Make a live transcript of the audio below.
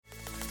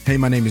Hey,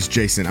 my name is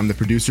Jason. I'm the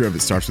producer of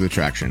It Starts With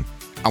Attraction.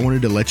 I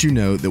wanted to let you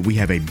know that we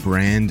have a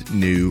brand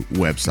new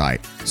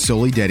website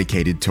solely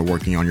dedicated to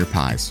working on your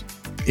pies.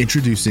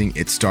 Introducing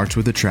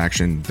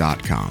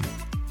itstartswithattraction.com.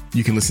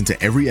 You can listen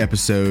to every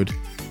episode,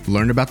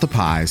 learn about the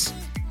pies,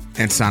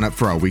 and sign up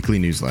for our weekly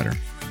newsletter.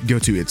 Go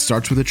to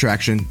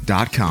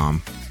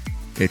itstartswithattraction.com.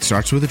 It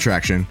starts with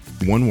attraction,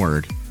 one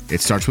word,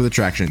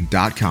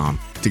 itstartswithattraction.com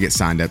to get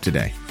signed up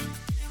today.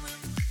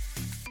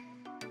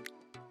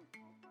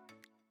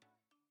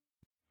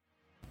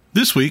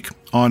 This week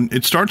on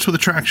It Starts With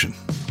Attraction.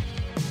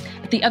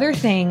 The other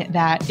thing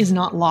that is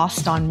not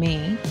lost on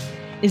me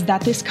is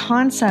that this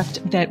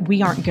concept that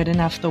we aren't good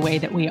enough the way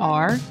that we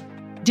are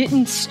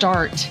didn't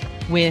start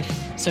with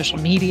social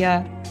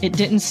media. It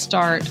didn't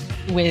start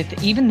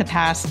with even the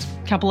past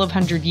couple of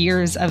hundred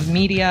years of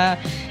media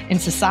and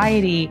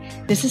society.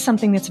 This is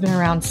something that's been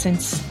around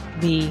since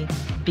the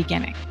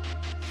beginning.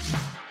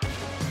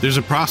 There's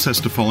a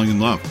process to falling in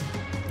love,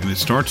 and it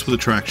starts with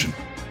attraction.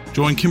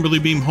 Join Kimberly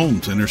Beam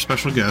Holmes and her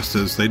special guests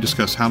as they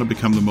discuss how to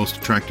become the most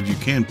attractive you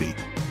can be,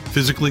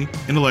 physically,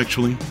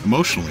 intellectually,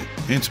 emotionally,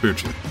 and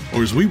spiritually,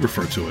 or as we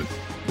refer to it,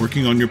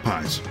 working on your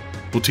pies.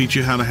 We'll teach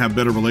you how to have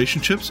better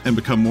relationships and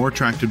become more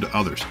attractive to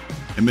others,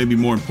 and maybe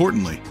more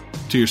importantly,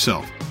 to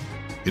yourself.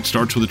 It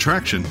starts with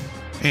attraction,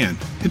 and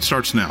it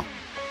starts now.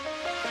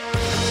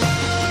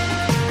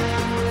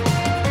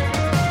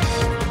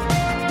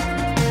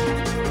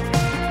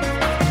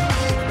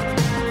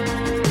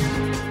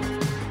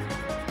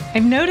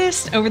 I've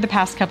noticed over the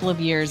past couple of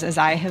years as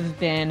I have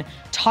been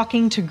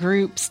talking to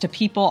groups, to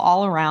people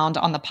all around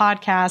on the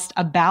podcast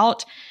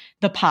about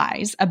the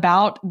pies,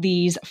 about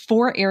these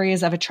 4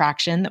 areas of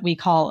attraction that we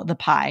call the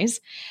pies,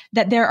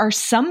 that there are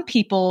some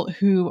people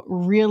who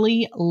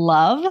really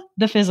love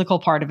the physical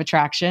part of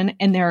attraction,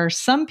 and there are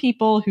some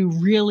people who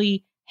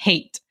really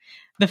hate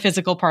the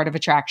physical part of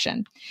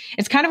attraction.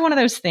 It's kind of one of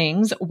those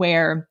things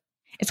where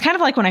it's kind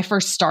of like when I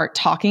first start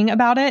talking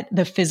about it,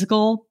 the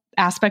physical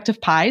aspect of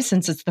pies,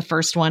 since it's the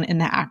first one in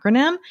the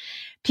acronym,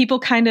 people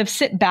kind of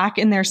sit back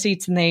in their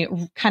seats and they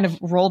kind of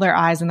roll their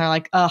eyes and they're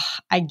like, ugh,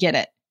 I get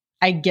it.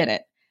 I get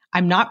it.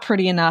 I'm not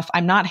pretty enough.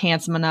 I'm not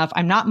handsome enough.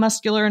 I'm not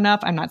muscular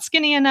enough. I'm not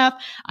skinny enough.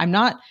 I'm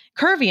not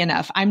curvy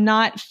enough. I'm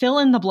not fill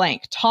in the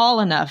blank,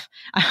 tall enough.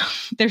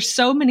 There's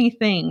so many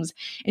things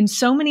in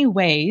so many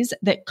ways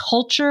that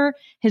culture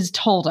has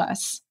told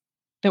us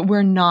that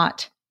we're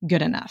not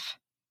good enough.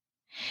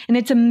 And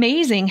it's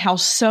amazing how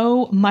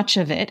so much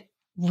of it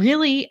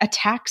really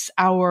attacks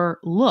our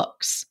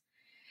looks.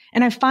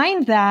 And I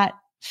find that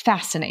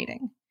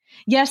fascinating.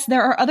 Yes,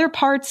 there are other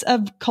parts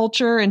of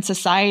culture and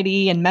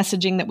society and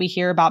messaging that we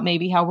hear about,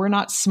 maybe how we're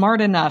not smart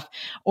enough,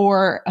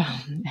 or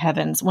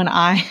heavens, when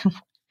I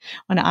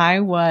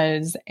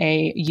was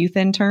a youth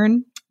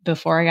intern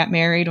before I got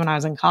married, when I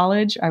was in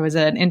college, I was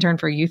an intern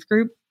for a youth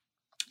group,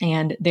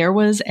 and there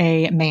was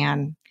a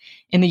man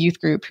in the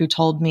youth group who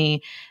told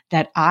me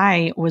that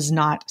I was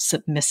not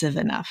submissive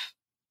enough.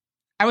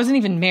 I wasn't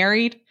even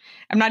married.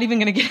 I'm not even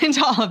going to get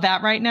into all of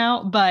that right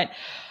now, but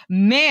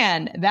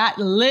man, that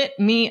lit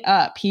me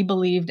up. He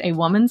believed a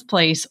woman's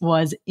place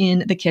was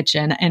in the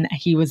kitchen, and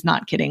he was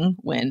not kidding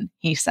when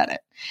he said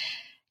it.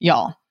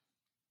 Y'all,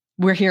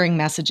 we're hearing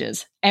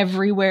messages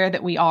everywhere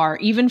that we are.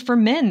 Even for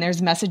men, there's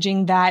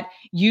messaging that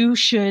you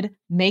should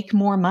make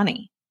more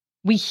money.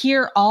 We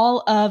hear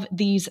all of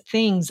these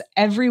things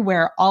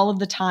everywhere, all of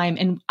the time.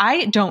 And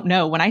I don't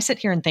know, when I sit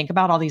here and think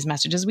about all these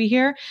messages we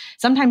hear,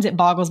 sometimes it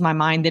boggles my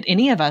mind that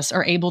any of us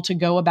are able to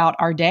go about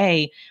our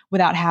day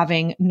without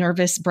having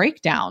nervous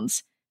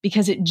breakdowns,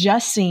 because it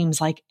just seems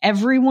like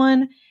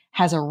everyone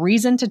has a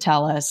reason to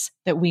tell us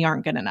that we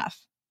aren't good enough.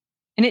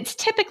 And it's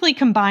typically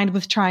combined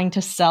with trying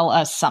to sell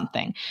us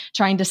something,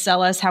 trying to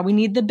sell us how we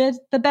need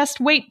the best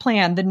weight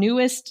plan, the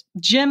newest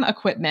gym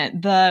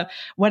equipment, the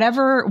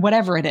whatever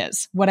it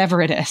is,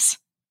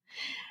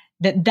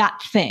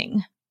 that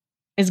thing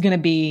is going to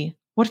be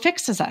what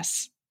fixes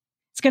us.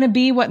 It's going to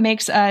be what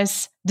makes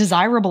us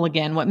desirable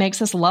again, what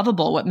makes us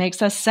lovable, what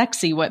makes us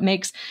sexy, what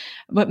makes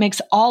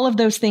all of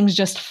those things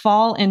just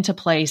fall into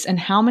place. And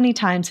how many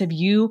times have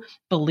you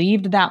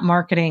believed that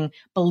marketing,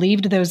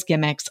 believed those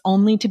gimmicks,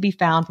 only to be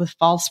found with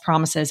false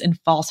promises and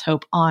false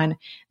hope on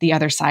the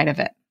other side of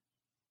it?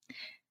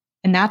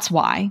 And that's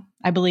why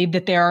I believe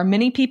that there are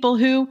many people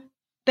who,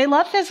 they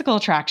love physical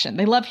attraction.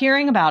 They love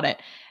hearing about it.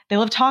 They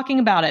love talking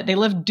about it. They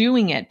love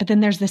doing it. But then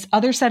there's this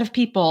other set of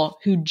people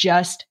who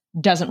just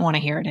doesn't want to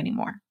hear it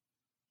anymore,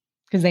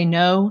 because they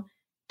know,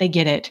 they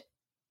get it.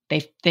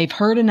 They've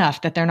heard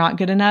enough that they're not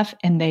good enough,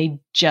 and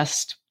they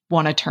just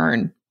want to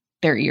turn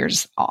their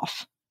ears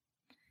off.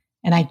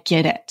 And I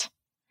get it.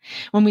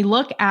 When we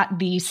look at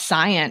the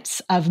science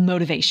of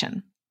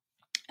motivation,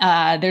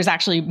 there's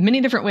actually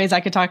many different ways I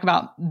could talk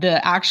about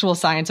the actual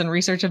science and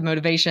research of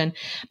motivation,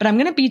 but I'm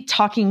going to be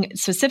talking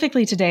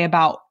specifically today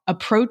about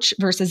approach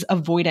versus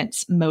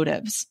avoidance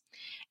motives.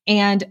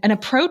 And an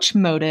approach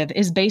motive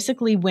is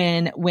basically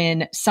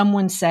when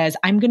someone says,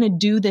 I'm going to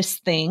do this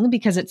thing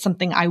because it's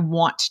something I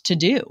want to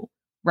do.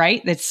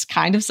 right? That's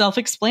kind of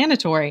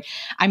self-explanatory.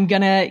 I'm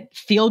going to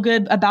feel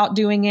good about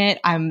doing it.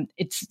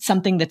 It's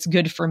something that's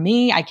good for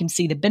me. I can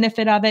see the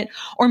benefit of it.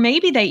 Or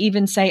maybe they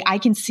even say, I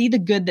can see the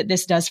good that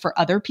this does for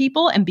other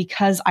people. And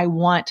because I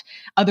want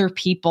other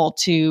people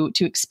to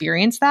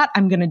experience that,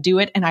 I'm going to do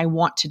it. And I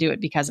want to do it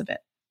because of it.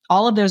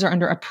 All of those are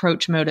under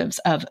approach motives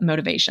of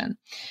motivation.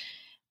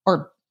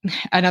 Or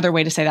another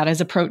way to say that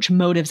is approach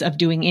motives of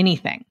doing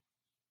anything.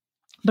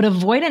 But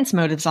avoidance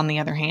motives, on the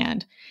other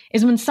hand,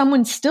 is when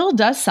someone still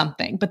does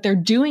something, but they're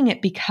doing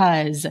it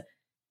because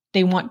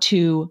they want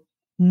to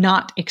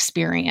not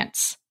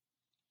experience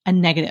a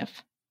negative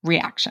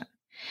reaction.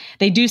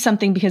 They do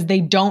something because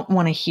they don't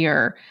want to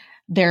hear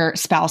their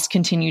spouse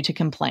continue to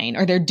complain,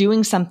 or they're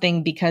doing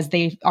something because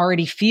they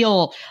already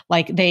feel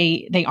like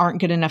they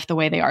aren't good enough the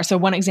way they are. So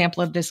one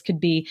example of this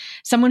could be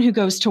someone who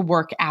goes to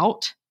work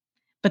out,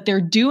 but they're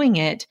doing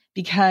it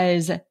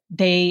because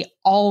they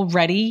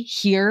already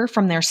hear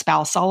from their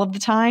spouse all of the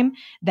time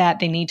that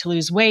they need to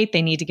lose weight,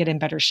 they need to get in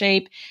better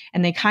shape,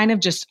 and they kind of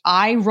just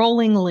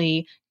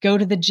eye-rollingly go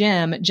to the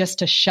gym just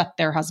to shut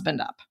their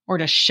husband up or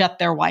to shut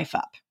their wife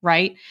up,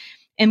 right?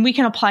 And we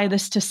can apply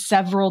this to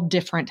several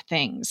different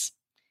things.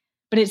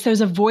 But it's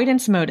those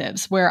avoidance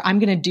motives where I'm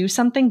going to do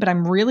something, but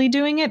I'm really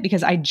doing it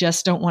because I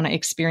just don't want to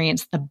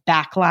experience the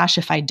backlash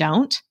if I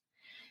don't,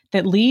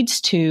 that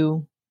leads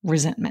to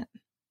resentment.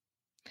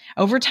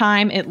 Over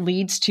time, it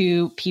leads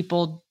to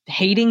people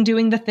hating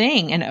doing the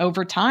thing. And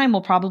over time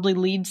will probably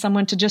lead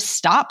someone to just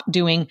stop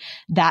doing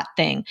that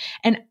thing.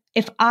 And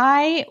if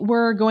I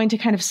were going to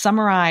kind of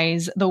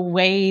summarize the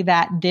way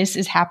that this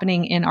is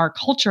happening in our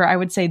culture, I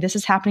would say this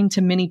is happening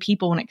to many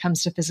people when it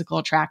comes to physical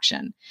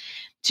attraction.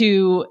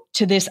 To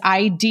this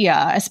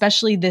idea,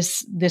 especially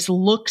this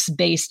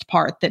looks-based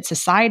part that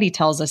society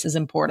tells us is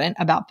important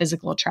about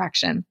physical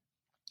attraction,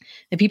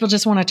 that people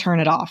just want to turn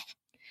it off.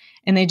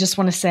 And they just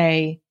want to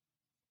say,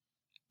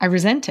 I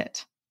resent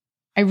it.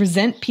 I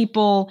resent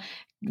people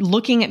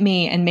looking at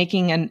me and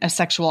making a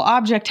sexual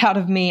object out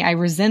of me. I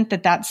resent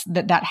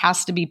that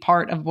has to be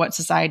part of what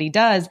society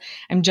does.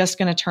 I'm just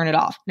going to turn it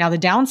off. Now, the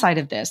downside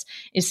of this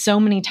is so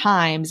many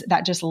times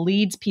that just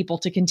leads people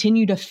to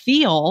continue to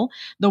feel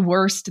the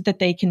worst that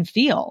they can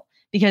feel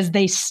because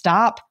they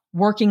stop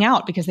working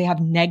out because they have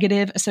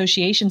negative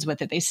associations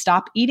with it. They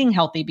stop eating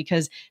healthy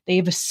because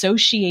they've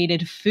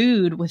associated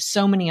food with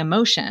so many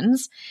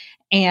emotions,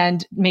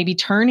 and maybe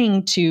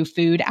turning to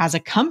food as a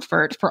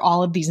comfort for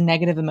all of these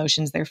negative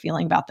emotions they're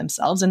feeling about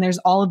themselves. And there's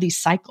all of these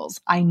cycles.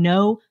 I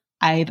know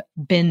I've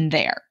been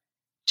there,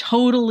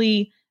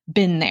 totally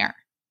been there.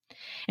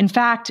 In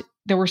fact,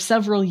 there were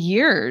several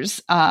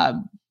years,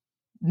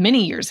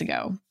 many years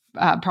ago,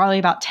 probably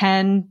about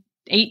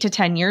 8 to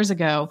 10 years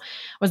ago,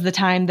 was the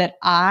time that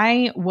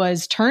I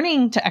was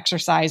turning to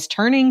exercise,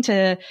 turning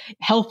to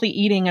healthy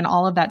eating and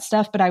all of that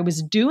stuff. But I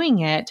was doing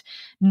it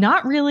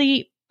not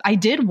really, I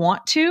did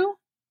want to,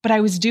 but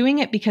I was doing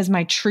it because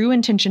my true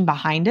intention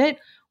behind it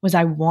was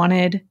I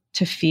wanted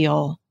to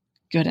feel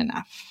good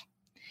enough.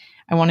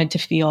 I wanted to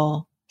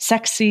feel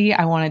sexy.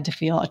 I wanted to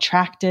feel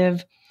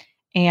attractive.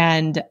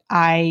 And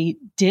I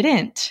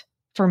didn't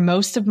for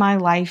most of my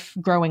life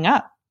growing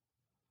up.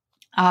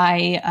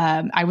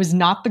 I was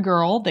not the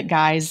girl that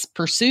guys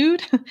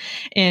pursued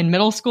in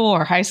middle school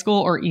or high school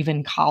or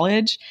even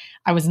college.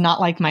 I was not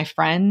like my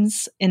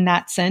friends in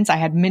that sense. I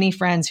had many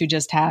friends who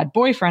just had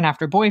boyfriend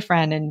after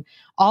boyfriend and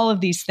all of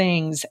these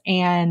things.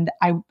 And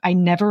I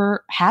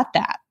never had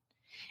that.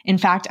 In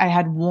fact, I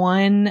had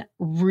one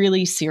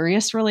really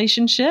serious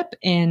relationship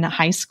in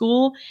high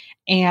school,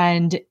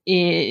 and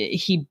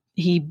he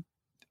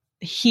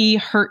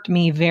hurt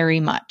me very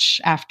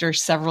much after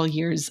several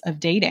years of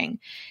dating.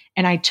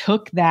 And I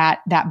took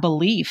that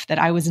belief that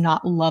I was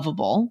not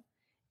lovable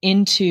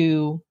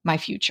into my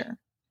future.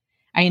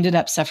 I ended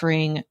up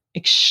suffering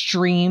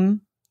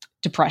extreme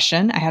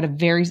depression. I had a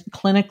very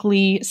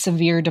clinically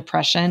severe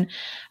depression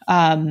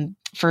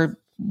for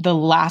the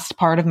last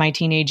part of my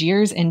teenage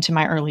years into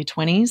my early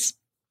 20s,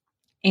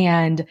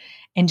 and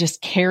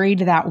just carried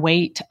that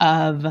weight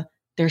of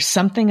there's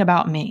something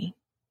about me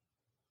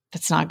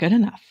that's not good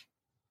enough.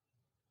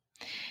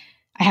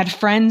 I had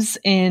friends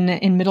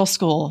in middle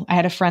school. I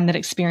had a friend that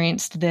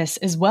experienced this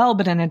as well,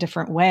 but in a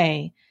different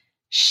way.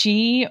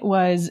 She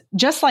was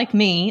just like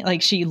me,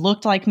 like she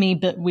looked like me,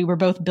 but we were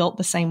both built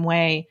the same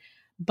way.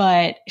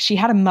 But she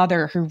had a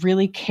mother who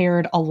really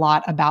cared a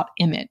lot about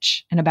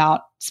image and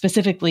about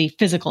specifically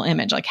physical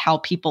image, like how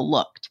people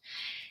looked.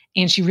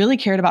 And she really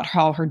cared about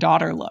how her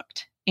daughter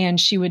looked. And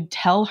she would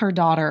tell her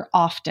daughter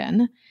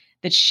often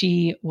that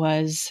she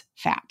was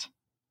fat.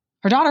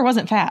 Her daughter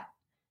wasn't fat,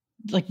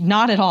 like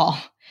not at all.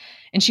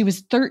 And she was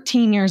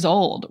 13 years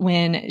old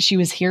when she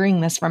was hearing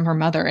this from her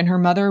mother, and her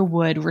mother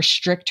would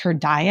restrict her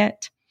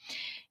diet.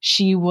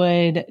 She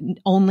would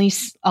only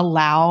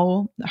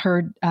allow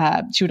her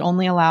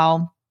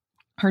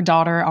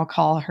daughter, I'll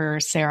call her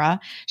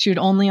Sarah. She would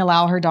only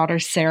allow her daughter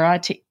Sarah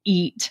to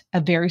eat a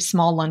very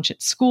small lunch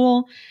at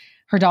school.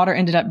 Her daughter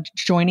ended up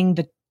joining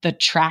the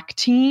track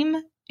team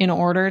in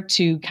order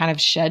to kind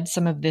of shed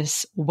some of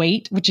this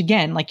weight, which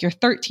again, like you're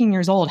 13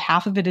 years old,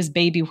 half of it is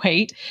baby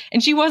weight.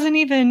 And so it wasn't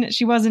even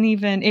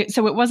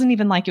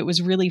like it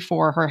was really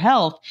for her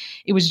health.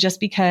 It was just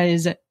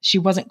because she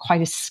wasn't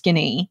quite as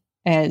skinny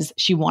as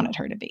she wanted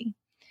her to be.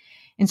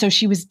 And so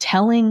she was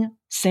telling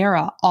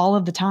Sarah all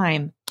of the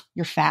time,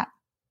 "You're fat."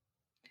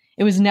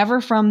 It was never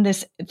from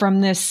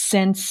this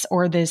sense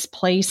or this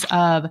place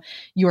of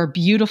you're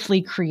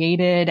beautifully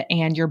created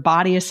and your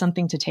body is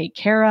something to take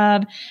care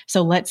of.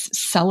 So let's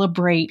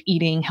celebrate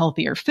eating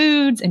healthier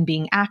foods and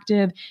being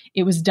active.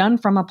 It was done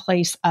from a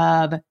place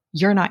of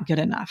you're not good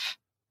enough.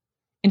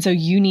 And so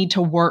you need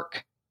to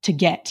work to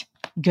get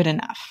good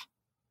enough.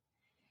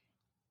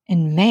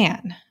 And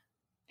man,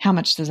 how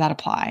much does that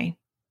apply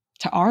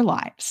to our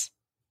lives?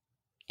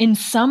 In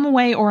some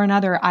way or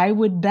another, I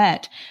would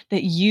bet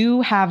that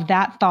you have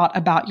that thought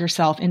about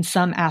yourself in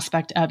some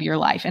aspect of your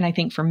life. And I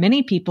think for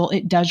many people,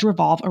 it does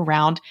revolve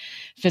around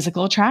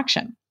physical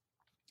attraction.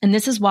 And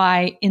this is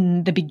why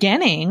in the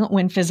beginning,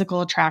 when physical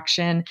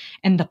attraction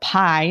and the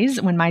pies,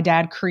 when my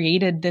dad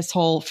created this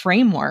whole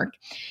framework,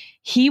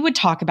 he would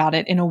talk about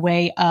it in a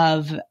way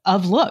of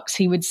looks.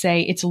 He would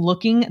say it's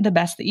looking the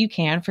best that you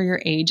can for your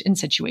age and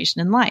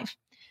situation in life.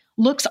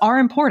 Looks are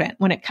important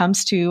when it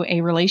comes to a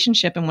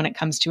relationship and when it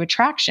comes to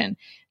attraction.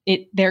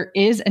 There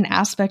is an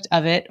aspect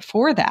of it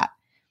for that.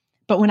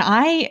 But when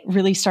I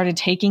really started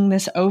taking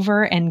this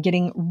over and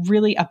getting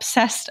really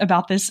obsessed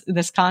about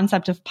this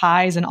concept of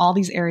pies and all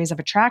these areas of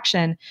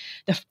attraction,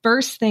 the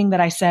first thing that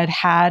I said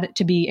had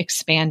to be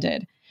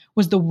expanded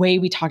was the way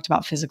we talked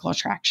about physical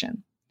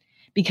attraction.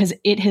 Because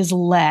it has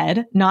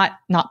led, not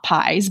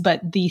pies,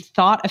 but the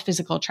thought of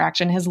physical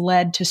attraction has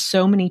led to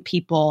so many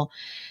people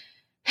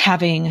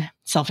having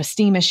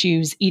self-esteem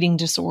issues, eating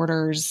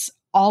disorders,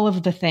 all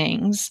of the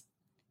things,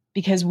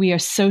 because we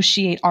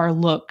associate our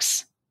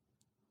looks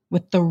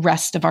with the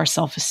rest of our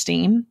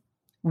self-esteem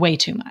way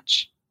too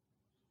much.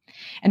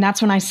 And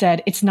that's when I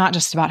said, it's not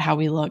just about how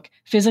we look.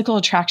 Physical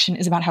attraction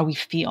is about how we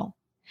feel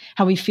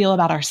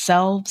about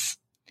ourselves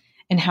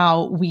and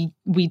how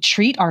we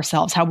treat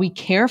ourselves, how we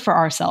care for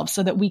ourselves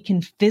so that we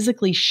can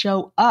physically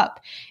show up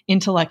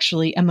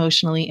intellectually,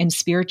 emotionally, and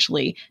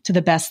spiritually to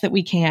the best that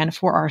we can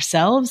for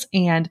ourselves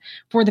and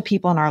for the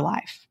people in our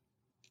life.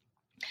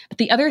 But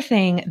the other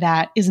thing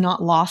that is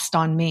not lost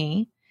on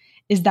me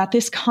is that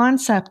this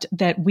concept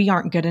that we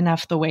aren't good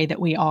enough the way that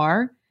we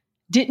are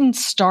didn't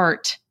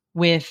start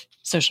with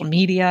social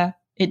media.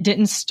 It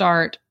didn't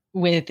start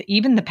with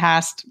even the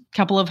past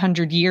couple of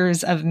 100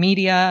 years of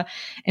media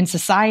and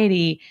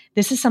society.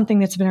 This is something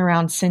that's been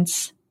around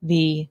since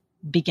the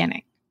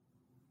beginning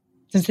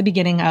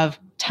of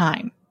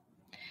time.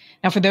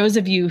 Now, for those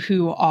of you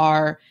who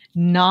are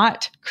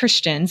not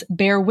Christians,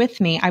 bear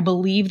with me. I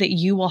believe that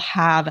you will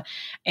have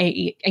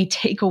a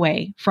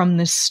takeaway from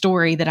this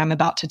story that I'm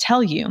about to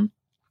tell you.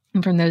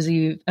 And from those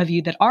of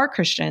you that are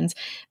Christians,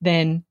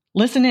 then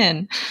listen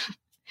in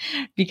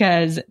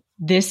because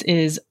this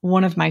is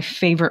one of my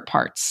favorite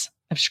parts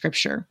of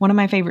Scripture, one of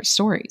my favorite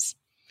stories.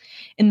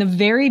 In the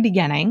very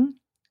beginning,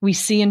 we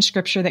see in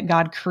Scripture that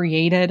God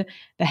created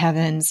the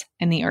heavens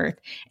and the earth,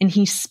 and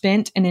He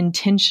spent an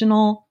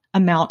intentional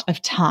amount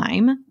of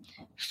time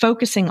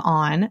focusing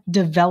on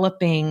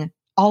developing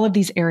all of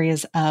these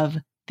areas of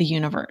the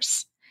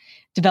universe,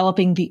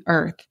 developing the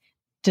earth,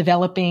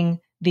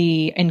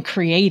 and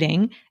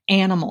creating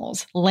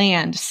animals,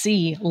 land,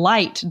 sea,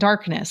 light,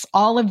 darkness,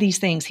 all of these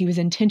things He was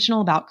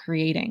intentional about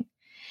creating.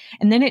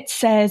 And then it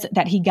says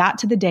that He got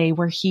to the day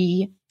where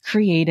He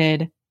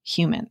created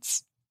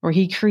humans, where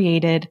He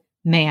created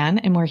man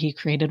and where He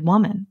created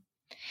woman.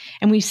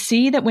 And we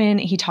see that when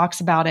He talks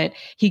about it,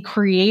 He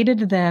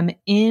created them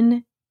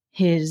in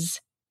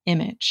His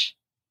image.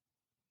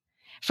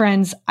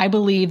 Friends, I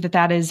believe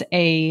that is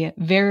a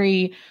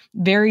very,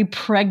 very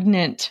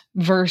pregnant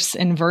verse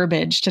and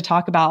verbiage to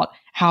talk about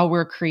how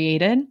we're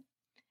created.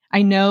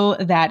 I know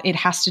that it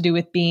has to do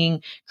with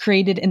being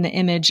created in the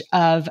image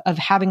of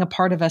having a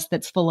part of us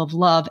that's full of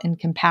love and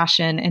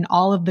compassion and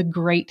all of the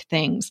great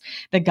things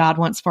that God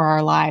wants for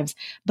our lives.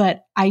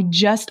 But I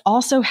just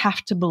also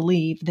have to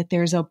believe that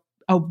there's a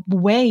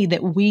way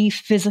that we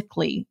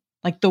physically,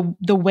 like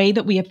the way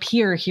that we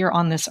appear here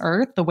on this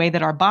earth, the way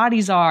that our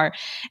bodies are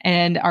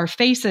and our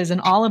faces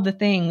and all of the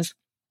things,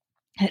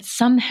 that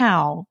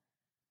somehow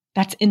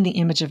that's in the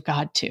image of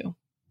God too.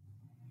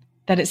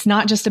 That it's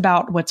not just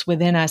about what's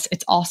within us,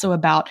 it's also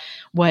about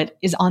what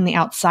is on the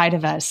outside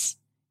of us.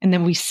 And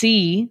then we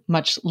see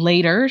much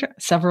later,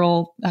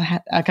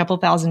 a couple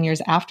thousand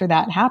years after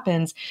that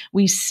happens,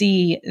 we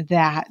see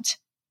that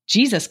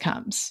Jesus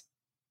comes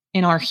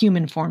in our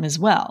human form as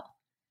well.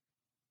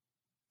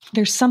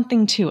 There's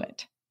something to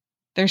it.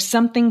 There's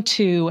something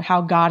to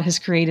how God has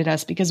created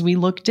us because we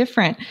look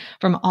different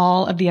from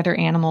all of the other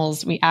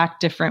animals. We act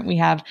different. We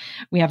have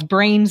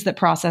brains that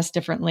process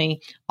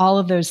differently, all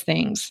of those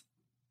things.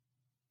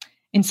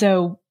 And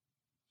so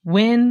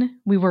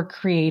when we were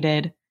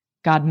created,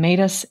 God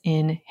made us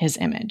in His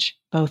image,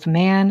 both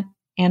man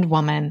and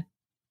woman.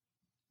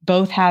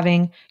 both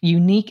having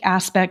unique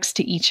aspects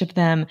to each of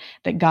them,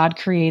 that God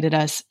created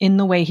us in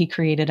the way he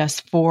created us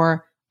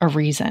for a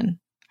reason.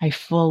 I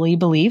fully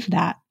believe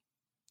that.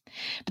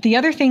 But the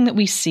other thing that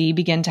we see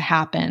begin to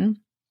happen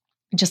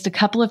just a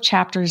couple of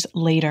chapters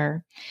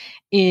later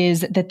is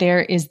that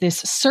there is this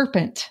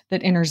serpent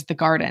that enters the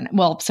garden.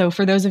 Well, so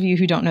for those of you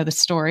who don't know the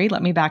story,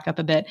 let me back up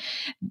a bit.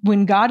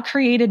 When God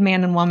created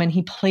man and woman,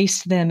 he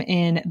placed them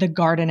in the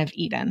Garden of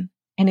Eden.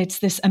 And it's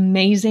this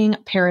amazing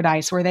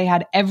paradise where they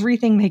had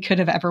everything they could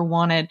have ever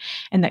wanted,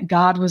 and that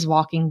God was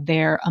walking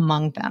there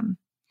among them.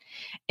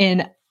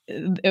 And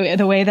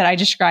the way that I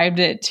described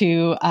it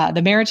to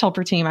the Marriage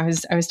Helper team, I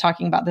was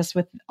talking about this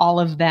with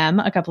all of them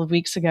a couple of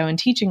weeks ago and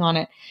teaching on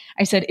it.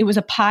 I said it was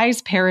a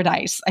pie's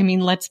paradise. I mean,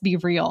 let's be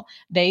real.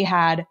 They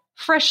had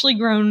freshly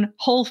grown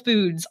whole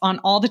foods on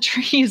all the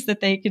trees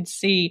that they could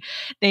see.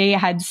 They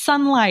had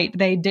sunlight.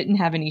 They didn't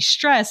have any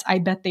stress. I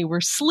bet they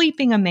were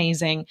sleeping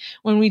amazing.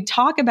 When we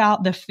talk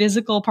about the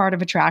physical part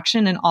of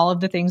attraction and all of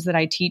the things that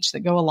I teach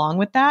that go along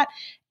with that,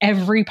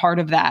 every part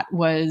of that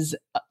was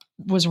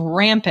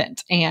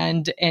rampant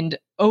and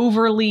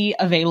overly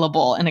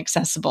available and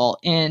accessible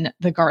in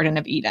the Garden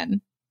of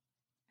Eden.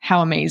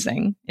 How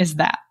amazing is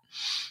that?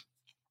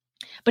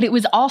 But it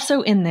was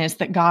also in this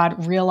that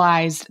God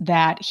realized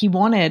that he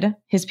wanted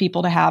his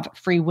people to have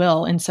free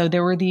will. And so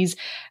there were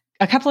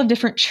a couple of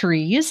different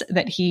trees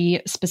that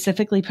he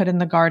specifically put in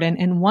the garden.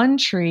 And one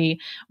tree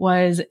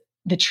was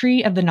the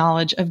tree of the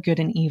knowledge of good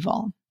and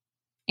evil.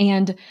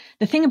 And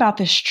the thing about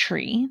this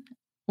tree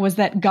was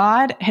that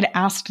God had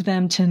asked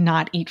them to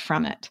not eat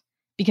from it,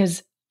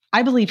 because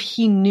I believe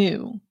he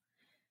knew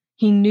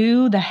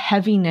the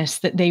heaviness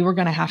that they were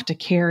going to have to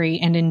carry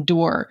and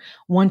endure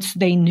once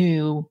they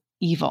knew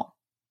evil.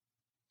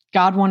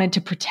 God wanted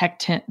to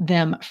protect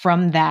them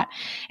from that.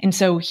 And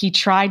so he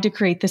tried to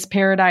create this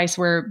paradise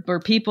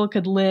where people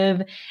could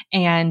live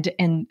and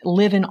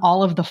live in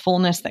all of the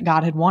fullness that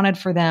God had wanted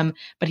for them.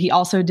 But he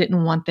also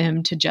didn't want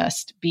them to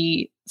just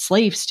be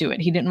slaves to it.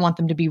 He didn't want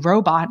them to be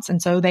robots.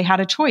 And so they had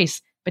a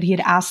choice, but he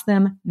had asked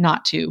them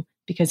not to,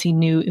 because he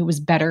knew it was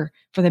better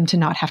for them to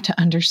not have to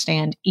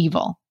understand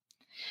evil.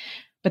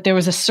 But there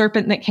was a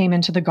serpent that came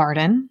into the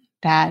garden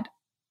that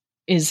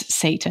is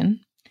Satan.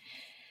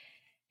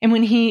 And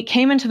when he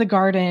came into the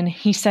garden,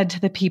 he said to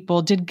the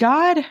people, "Did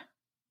God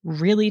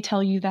really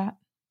tell you that?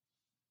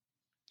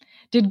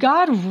 Did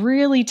God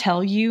really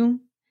tell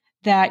you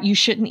that you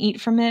shouldn't eat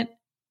from it?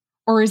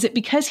 Or is it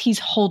because he's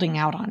holding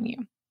out on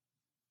you?"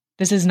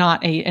 This is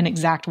not an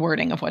exact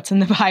wording of what's in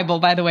the Bible,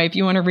 by the way. If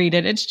you want to read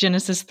it, it's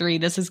Genesis 3.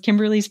 This is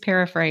Kimberly's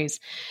paraphrase.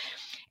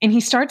 And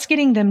he starts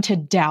getting them to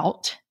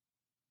doubt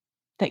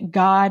that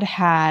God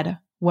had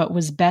what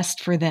was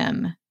best for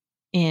them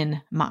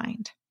in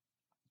mind.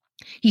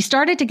 He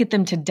started to get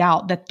them to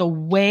doubt that the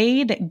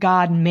way that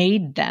God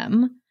made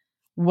them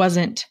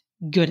wasn't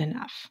good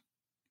enough.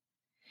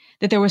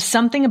 That there was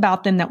something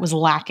about them that was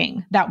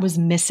lacking, that was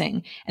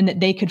missing, and that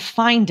they could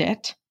find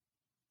it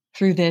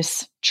through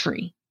this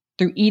tree,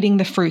 through eating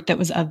the fruit that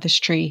was of this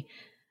tree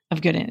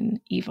of good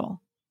and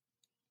evil.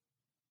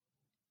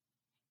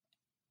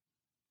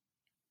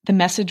 The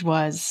message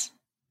was,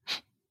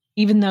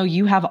 even though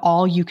you have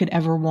all you could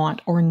ever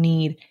want or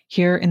need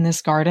here in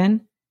this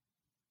garden,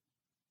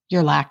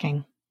 you're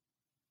lacking.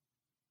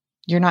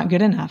 You're not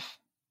good enough.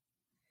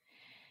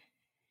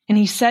 And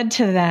he said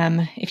to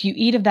them, if you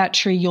eat of that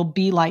tree, you'll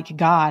be like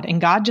God. And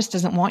God just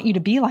doesn't want you to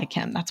be like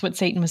him. That's what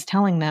Satan was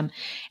telling them.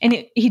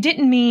 And he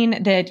didn't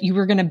mean that you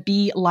were going to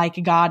be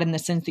like God in the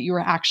sense that you were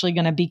actually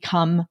going to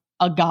become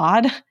a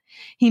God.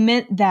 He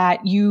meant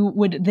that you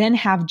would then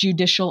have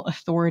judicial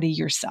authority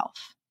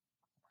yourself.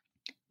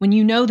 When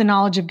you know the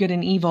knowledge of good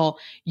and evil,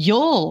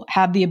 you'll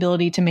have the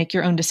ability to make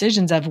your own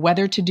decisions of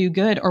whether to do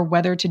good or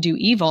whether to do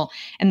evil.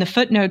 And the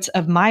footnotes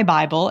of my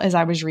Bible, as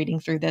I was reading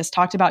through this,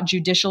 talked about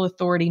judicial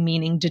authority,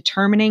 meaning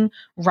determining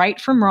right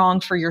from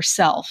wrong for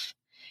yourself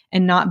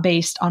and not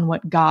based on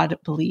what God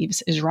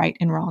believes is right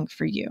and wrong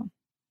for you.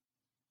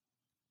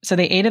 So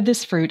they ate of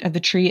this fruit of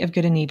the tree of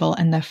good and evil.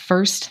 And the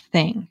first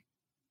thing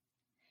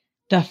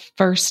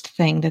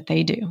that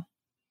they do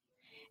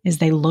is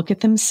they look at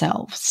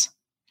themselves.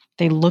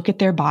 They look at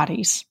their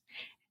bodies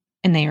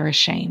and they are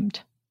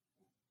ashamed.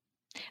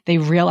 They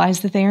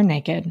realize that they are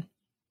naked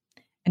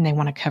and they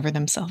want to cover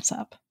themselves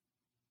up.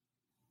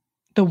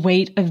 The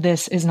weight of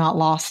this is not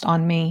lost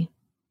on me.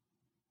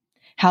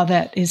 How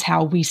that is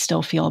how we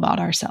still feel about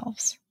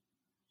ourselves.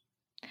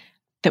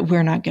 That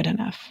we're not good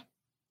enough.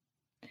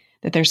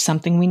 That there's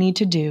something we need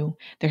to do.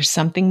 There's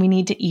something we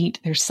need to eat.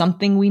 There's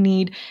something we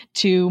need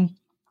to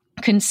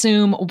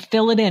consume,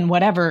 fill it in,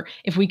 whatever.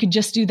 If we could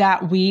just do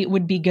that, we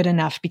would be good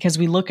enough, because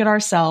we look at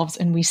ourselves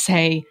and we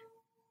say,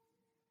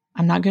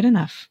 I'm not good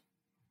enough.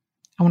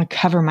 I want to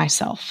cover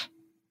myself.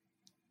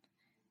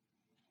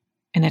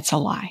 And it's a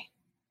lie.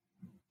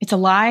 It's a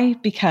lie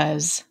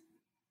because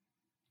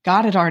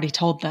God had already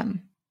told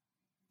them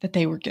that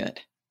they were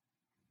good.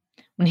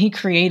 When he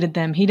created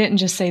them, he didn't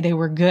just say they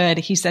were good.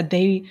 He said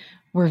they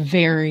were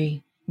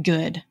very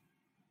good.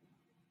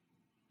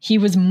 He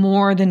was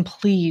more than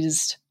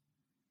pleased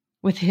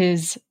with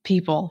his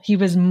people. He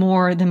was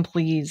more than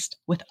pleased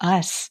with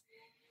us.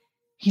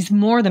 He's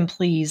more than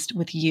pleased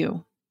with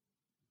you.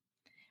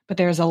 But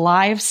there's a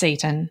lie of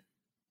Satan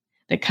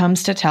that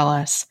comes to tell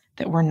us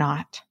that we're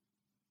not.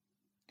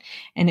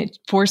 And it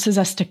forces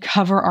us to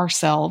cover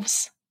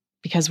ourselves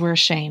because we're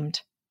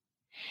ashamed.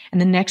 And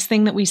the next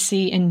thing that we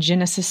see in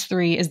Genesis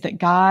 3 is that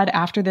God,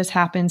 after this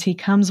happens, he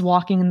comes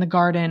walking in the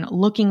garden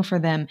looking for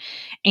them.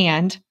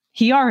 And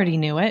he already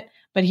knew it,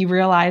 but he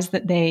realized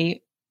that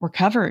they were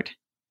covered.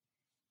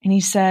 And he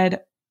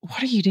said,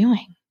 "What are you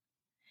doing?"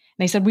 And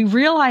they said, "We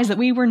realized that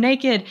we were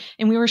naked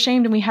and we were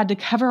ashamed and we had to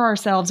cover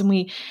ourselves and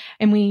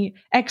we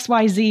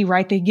XYZ,"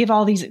 right? They give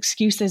all these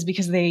excuses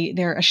because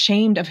they're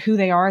ashamed of who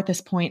they are at this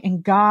point.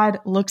 And God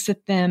looks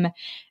at them,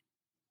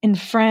 and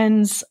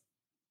friends,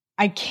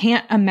 I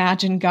can't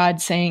imagine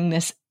God saying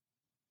this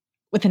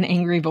with an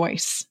angry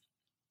voice.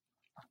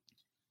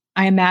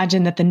 I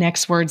imagine that the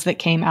next words that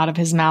came out of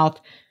his mouth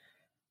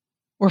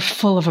were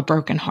full of a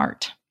broken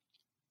heart.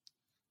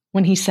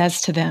 When he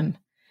says to them,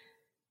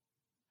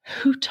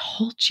 "Who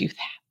told you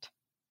that?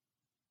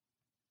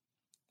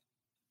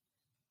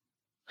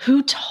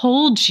 Who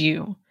told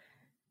you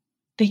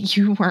that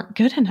you weren't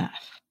good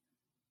enough?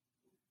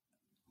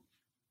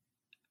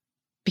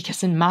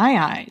 Because in my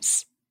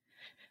eyes,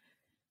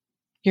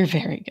 you're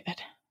very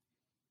good."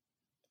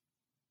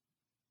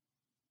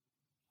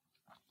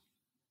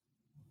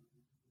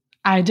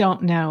 I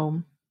don't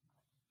know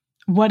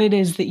what it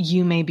is that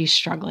you may be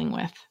struggling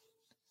with.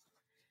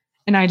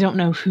 And I don't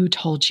know who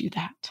told you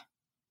that.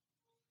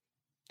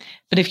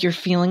 But if you're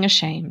feeling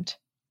ashamed,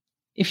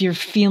 if you're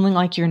feeling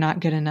like you're not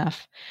good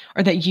enough,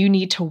 or that you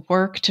need to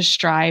work to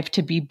strive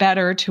to be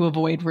better to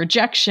avoid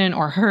rejection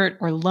or hurt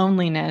or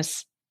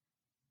loneliness,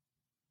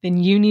 then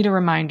you need a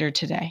reminder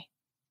today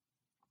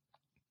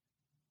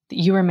that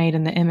you are made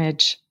in the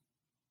image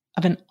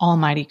of an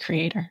almighty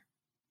creator.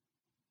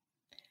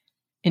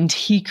 And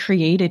he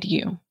created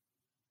you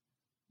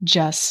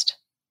just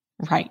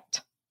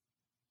right.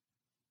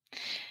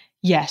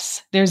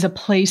 Yes, there's a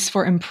place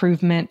for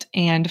improvement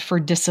and for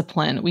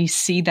discipline. We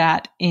see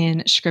that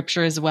in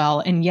scripture as well.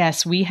 And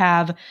yes, we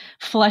have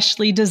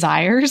fleshly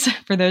desires.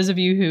 For those of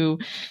you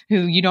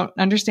who you don't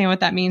understand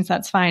what that means,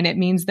 that's fine. It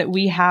means that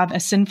we have a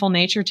sinful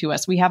nature to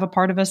us. We have a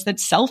part of us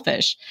that's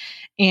selfish.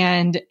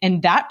 And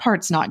that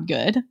part's not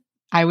good.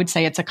 I would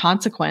say it's a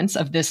consequence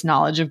of this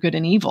knowledge of good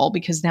and evil,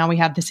 because now we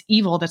have this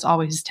evil that's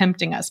always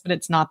tempting us, but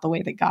it's not the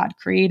way that God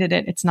created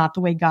it. It's not the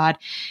way God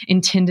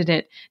intended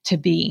it to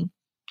be.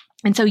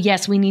 And so,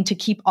 yes, we need to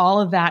keep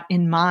all of that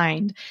in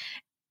mind.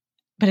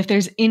 But if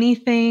there's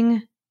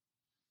anything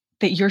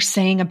that you're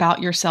saying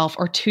about yourself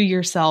or to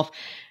yourself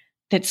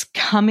that's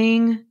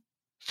coming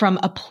from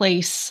a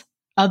place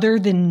other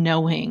than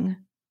knowing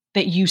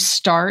that you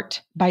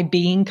start by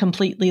being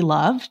completely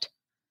loved,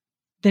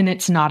 then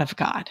it's not of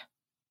God.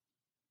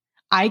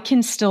 I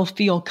can still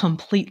feel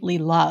completely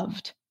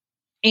loved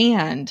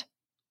and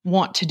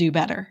want to do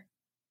better.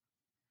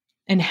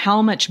 And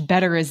how much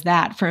better is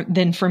that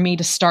than for me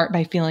to start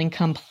by feeling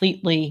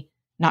completely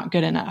not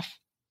good enough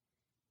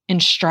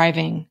and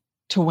striving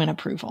to win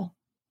approval?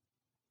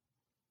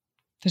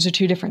 Those are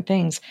two different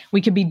things.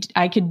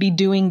 I could be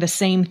doing the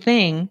same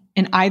thing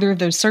in either of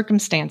those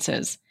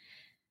circumstances,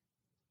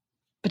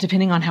 but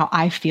depending on how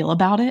I feel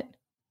about it,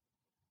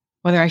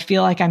 whether I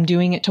feel like I'm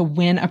doing it to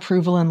win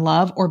approval and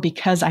love or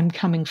because I'm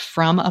coming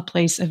from a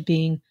place of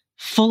being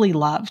fully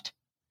loved,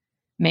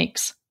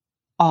 makes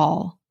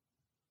all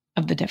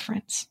of the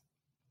difference.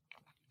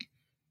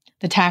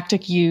 The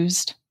tactic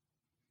used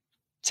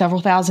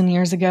several thousand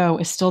years ago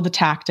is still the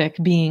tactic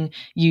being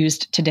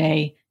used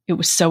today. It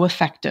was so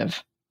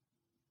effective.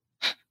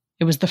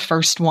 It was the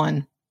first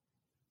one.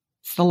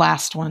 It's the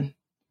last one.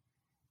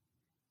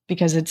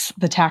 Because it's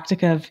the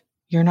tactic of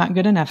you're not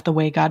good enough the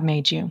way God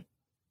made you.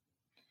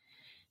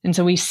 And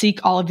so we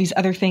seek all of these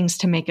other things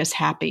to make us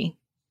happy.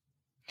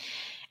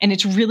 And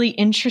it's really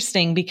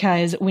interesting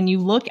because when you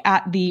look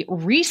at the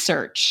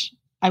research,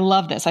 I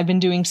love this. I've been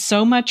doing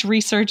so much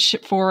research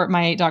for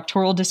my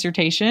doctoral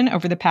dissertation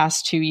over the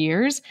past 2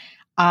 years.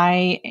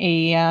 I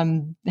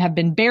have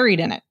been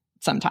buried in it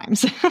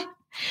sometimes.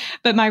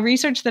 But my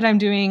research that I'm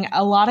doing,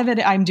 a lot of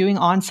it I'm doing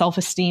on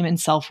self-esteem and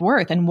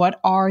self-worth. And what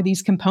are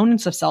these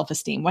components of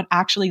self-esteem? What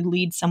actually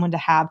leads someone to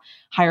have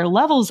higher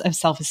levels of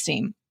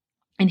self-esteem?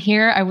 And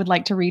here I would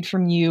like to read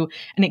from you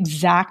an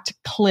exact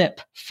clip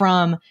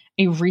from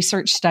a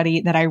research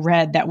study that I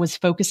read that was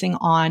focusing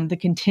on the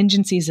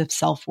contingencies of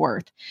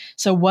self-worth.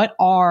 So what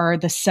are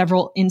the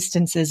several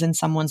instances in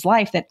someone's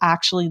life that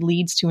actually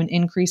leads to an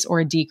increase or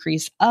a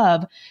decrease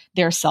of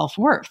their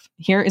self-worth?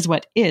 Here is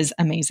what is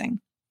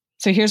amazing.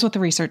 So here's what the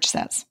research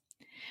says.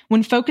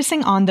 When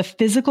focusing on the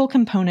physical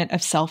component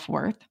of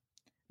self-worth,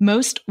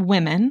 most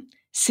women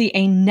see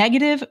a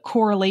negative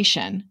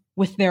correlation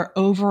with their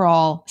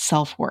overall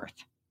self-worth.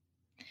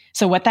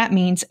 So what that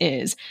means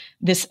is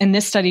this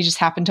study just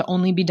happened to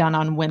only be done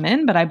on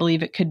women, but I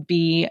believe it could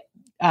be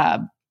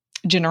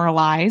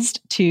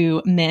generalized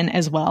to men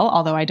as well,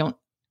 although I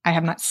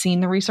have not seen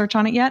the research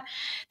on it yet,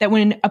 that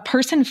when a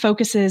person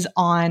focuses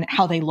on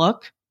how they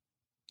look,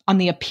 on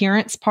the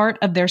appearance part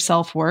of their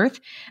self-worth,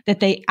 that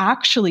they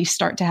actually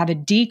start to have a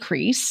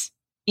decrease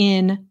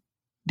in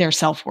their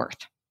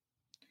self-worth.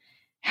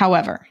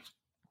 However,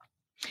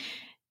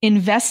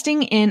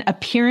 investing in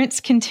appearance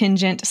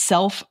contingent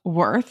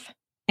self-worth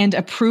and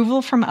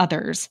approval from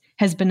others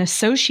has been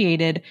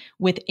associated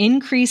with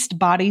increased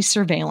body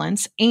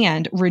surveillance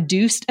and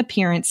reduced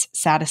appearance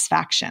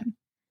satisfaction.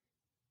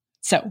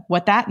 So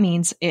what that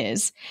means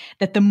is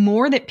that the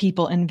more that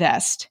people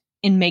invest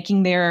in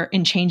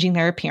changing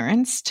their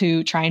appearance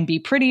to try and be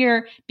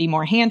prettier, be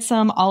more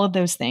handsome, all of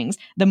those things,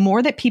 the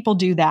more that people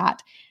do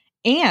that,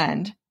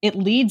 and it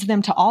leads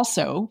them to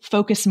also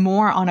focus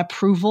more on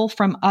approval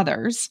from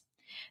others,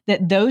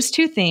 that those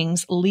two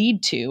things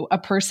lead to a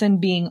person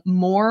being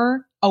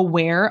more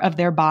aware of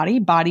their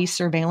body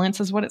surveillance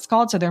is what it's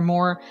called. So they're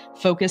more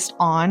focused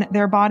on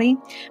their body,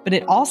 but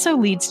it also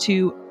leads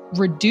to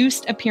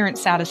reduced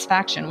appearance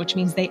satisfaction, which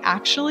means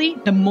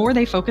the more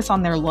they focus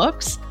on their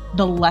looks,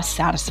 the less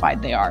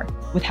satisfied they are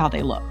with how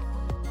they look.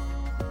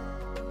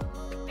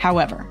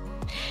 However,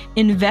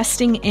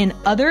 investing in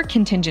other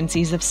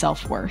contingencies of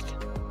self-worth,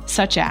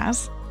 such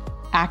as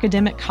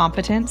academic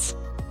competence,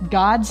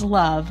 God's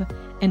love,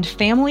 and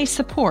family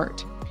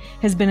support,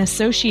 has been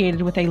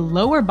associated with a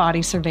lower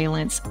body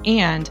surveillance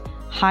and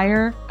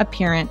higher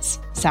appearance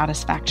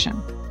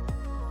satisfaction.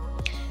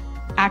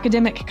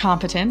 Academic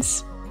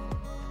competence,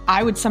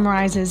 I would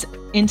summarize as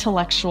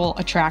intellectual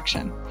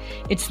attraction.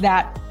 It's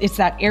that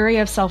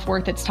area of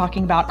self-worth that's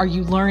talking about, are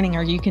you learning?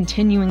 Are you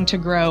continuing to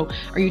grow?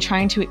 Are you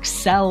trying to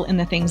excel in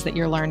the things that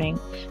you're learning?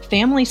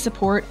 Family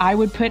support, I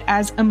would put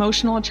as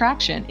emotional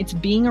attraction. It's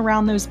being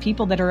around those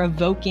people that are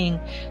evoking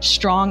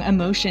strong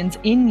emotions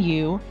in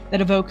you,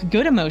 that evoke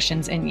good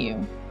emotions in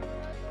you.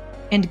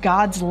 And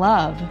God's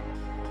love,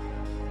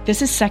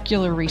 this is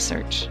secular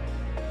research.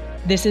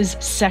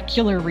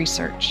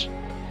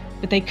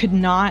 But they could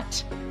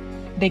not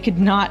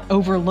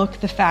overlook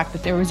the fact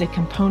that there was a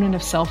component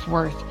of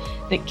self-worth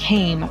that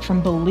came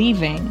from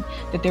believing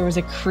that there was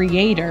a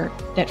creator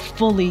that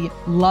fully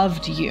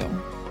loved you.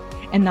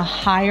 And the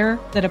higher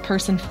that a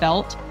person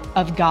felt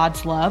of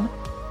God's love,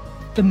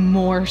 the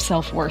more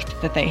self-worth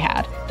that they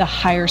had, the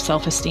higher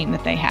self-esteem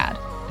that they had.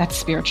 That's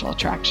spiritual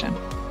attraction.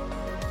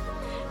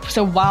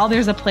 So while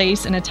there's a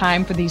place and a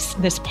time for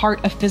this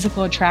part of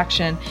physical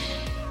attraction,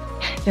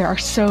 there are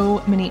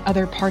so many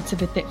other parts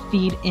of it that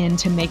feed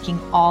into making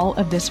all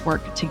of this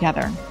work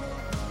together.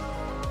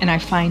 And I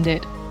find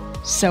it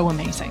so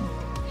amazing.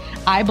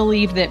 I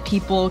believe that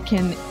people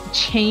can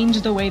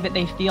change the way that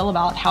they feel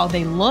about how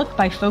they look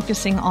by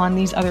focusing on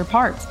these other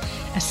parts,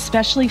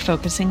 especially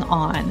focusing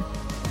on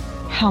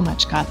how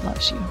much God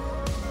loves you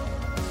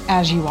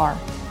as you are,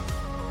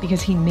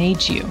 because He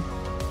made you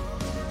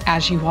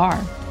as you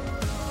are.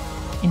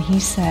 And He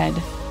said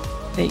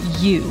that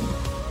you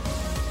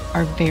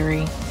are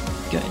very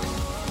good.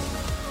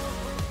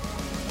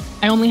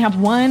 I only have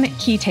one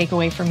key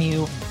takeaway from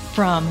you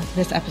from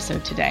this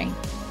episode today.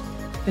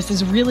 This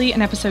is really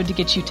an episode to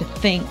get you to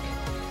think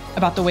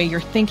about the way you're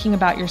thinking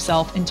about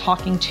yourself and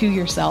talking to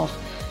yourself.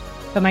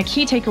 But my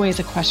key takeaway is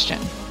a question.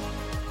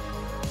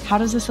 How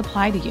does this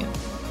apply to you?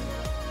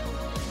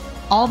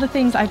 All the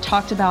things I've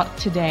talked about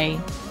today,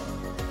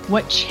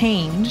 what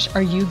change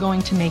are you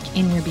going to make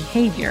in your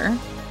behavior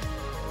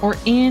or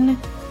in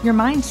your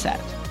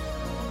mindset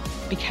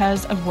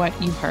because of what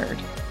you heard?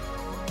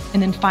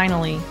 And then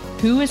finally,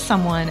 who is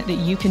someone that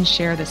you can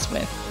share this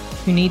with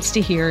who needs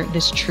to hear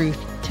this truth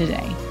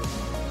today?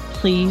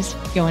 Please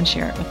go and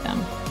share it with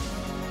them.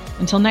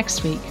 Until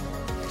next week,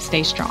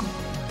 stay strong.